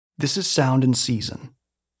This is Sound in Season.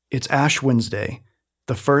 It's Ash Wednesday,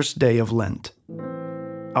 the first day of Lent.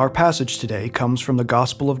 Our passage today comes from the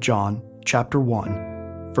Gospel of John, chapter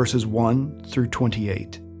 1, verses 1 through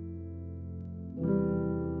 28.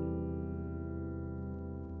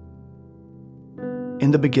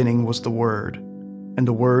 In the beginning was the Word, and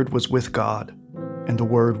the Word was with God, and the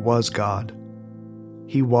Word was God.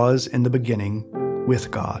 He was in the beginning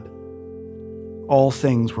with God. All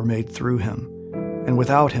things were made through him, and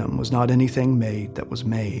without him was not anything made that was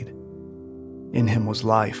made. In him was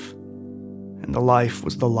life, and the life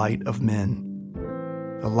was the light of men.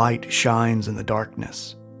 The light shines in the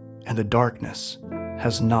darkness, and the darkness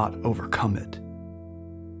has not overcome it.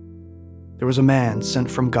 There was a man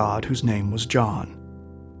sent from God whose name was John.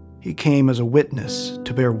 He came as a witness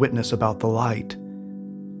to bear witness about the light,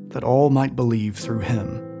 that all might believe through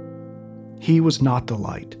him. He was not the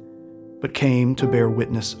light, but came to bear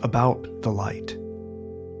witness about the light.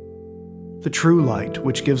 The true light,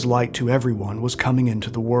 which gives light to everyone, was coming into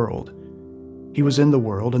the world. He was in the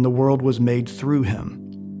world, and the world was made through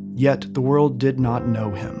him, yet the world did not know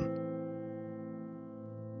him.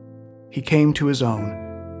 He came to his own,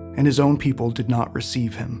 and his own people did not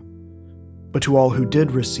receive him. But to all who did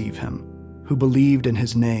receive him, who believed in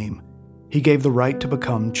his name, he gave the right to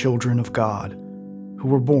become children of God, who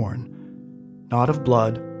were born, not of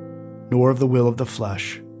blood, nor of the will of the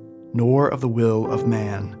flesh, nor of the will of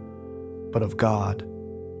man, but of God.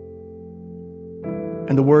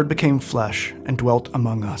 And the Word became flesh and dwelt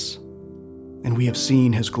among us, and we have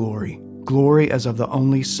seen his glory, glory as of the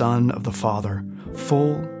only Son of the Father,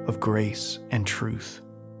 full of grace and truth.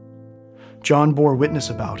 John bore witness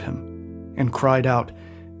about him, and cried out,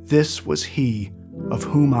 "This was he of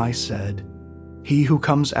whom I said, 'He who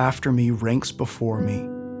comes after me ranks before me,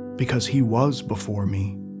 because he was before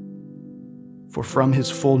me.' For from his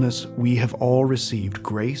fullness we have all received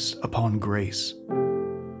grace upon grace.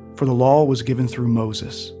 For the law was given through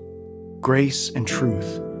Moses. Grace and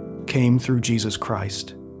truth came through Jesus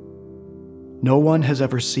Christ. No one has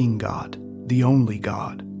ever seen God, the only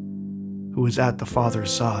God, who is at the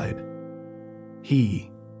Father's side. He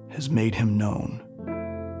has made him known."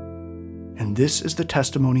 And this is the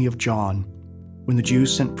testimony of John, when the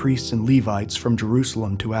Jews sent priests and Levites from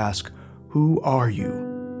Jerusalem to ask, "Who are you?"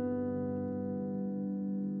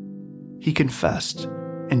 He confessed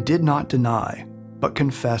and did not deny, but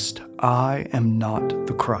confessed, "I am not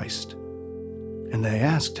the Christ." And they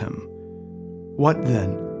asked him, "What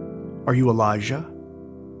then? Are you Elijah?"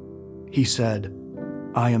 He said,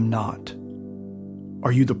 "I am not."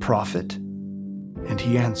 "Are you the prophet?" And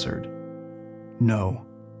he answered, "No."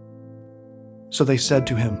 So they said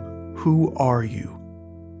to him, "Who are you?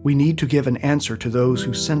 We need to give an answer to those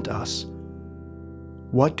who sent us.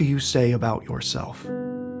 What do you say about yourself?"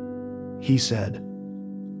 He said,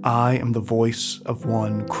 "I am the voice of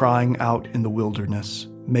one crying out in the wilderness,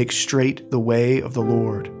 'Make straight the way of the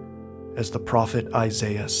Lord,' as the prophet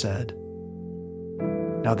Isaiah said."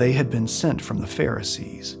 Now they had been sent from the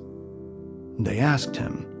Pharisees. And they asked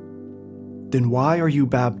him, "Then why are you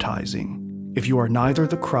baptizing, if you are neither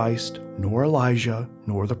the Christ, nor Elijah,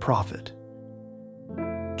 nor the prophet?"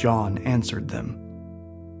 John answered them,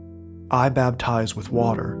 "I baptize with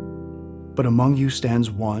water, but among you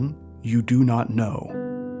stands one you do not know,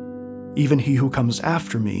 even he who comes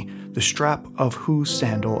after me, the strap of whose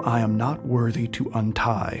sandal I am not worthy to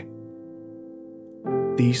untie."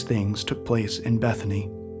 These things took place in Bethany,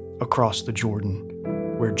 across the Jordan,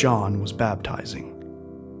 where John was baptizing.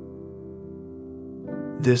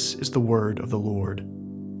 This is the word of the Lord.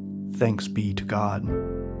 Thanks be to God.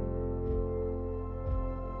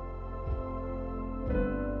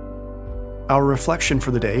 Our reflection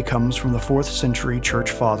for the day comes from the 4th century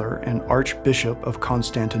church father and Archbishop of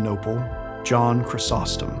Constantinople, John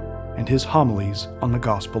Chrysostom, and his homilies on the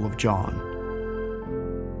Gospel of John.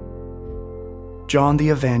 John the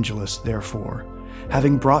Evangelist, therefore,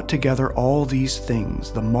 having brought together all these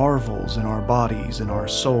things, the marvels in our bodies and our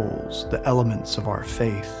souls, the elements of our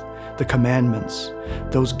faith, the commandments,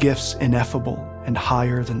 those gifts ineffable and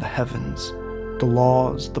higher than the heavens, the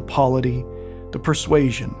laws, the polity, the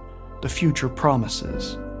persuasion, the future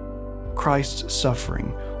promises, Christ's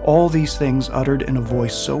suffering, all these things uttered in a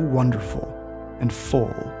voice so wonderful and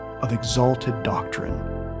full of exalted doctrine.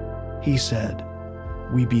 He said,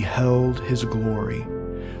 "We beheld his glory,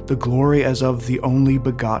 the glory as of the only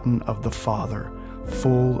begotten of the Father,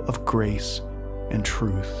 full of grace and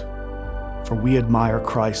truth." For we admire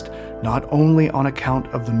Christ not only on account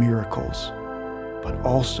of the miracles, but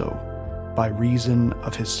also by reason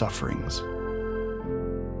of his sufferings.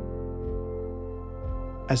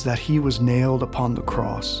 As that he was nailed upon the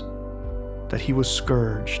cross, that he was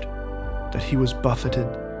scourged, that he was buffeted,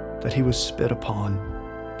 that he was spit upon,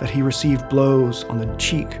 that he received blows on the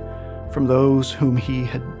cheek from those whom he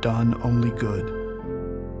had done only good.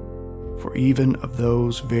 For even of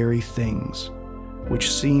those very things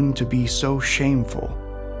which seem to be so shameful,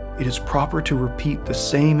 it is proper to repeat the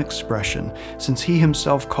same expression, since he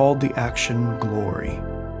himself called the action glory.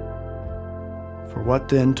 For what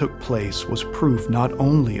then took place was proof not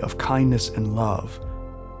only of kindness and love,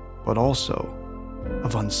 but also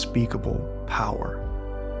of unspeakable power.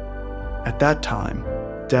 At that time,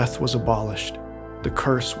 death was abolished, the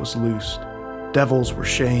curse was loosed, devils were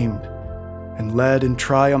shamed, and led in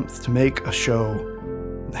triumph to make a show.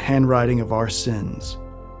 The handwriting of our sins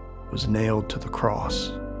was nailed to the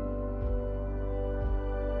cross.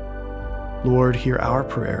 Lord, hear our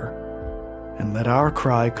prayer, and let our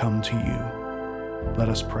cry come to you. Let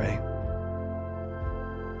us pray.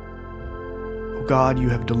 O God, you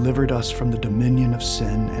have delivered us from the dominion of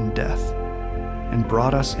sin and death, and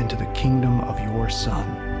brought us into the kingdom of your Son.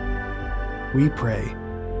 We pray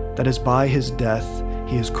that as by his death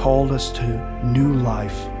he has called us to new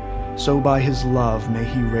life, so by his love may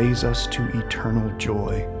he raise us to eternal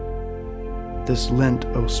joy. This Lent,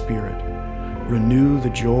 O Spirit, renew the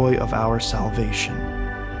joy of our salvation,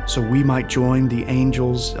 so we might join the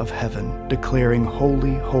angels of heaven, declaring,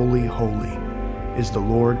 Holy, holy, holy is the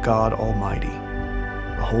Lord God Almighty.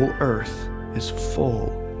 The whole earth is full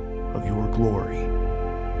of your glory.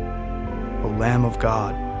 O Lamb of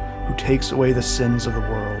God, who takes away the sins of the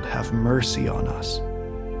world, have mercy on us.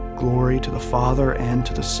 Glory to the Father, and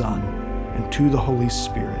to the Son, and to the Holy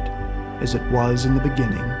Spirit, as it was in the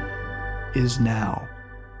beginning, is now,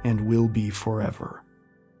 and will be forever.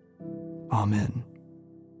 Amen.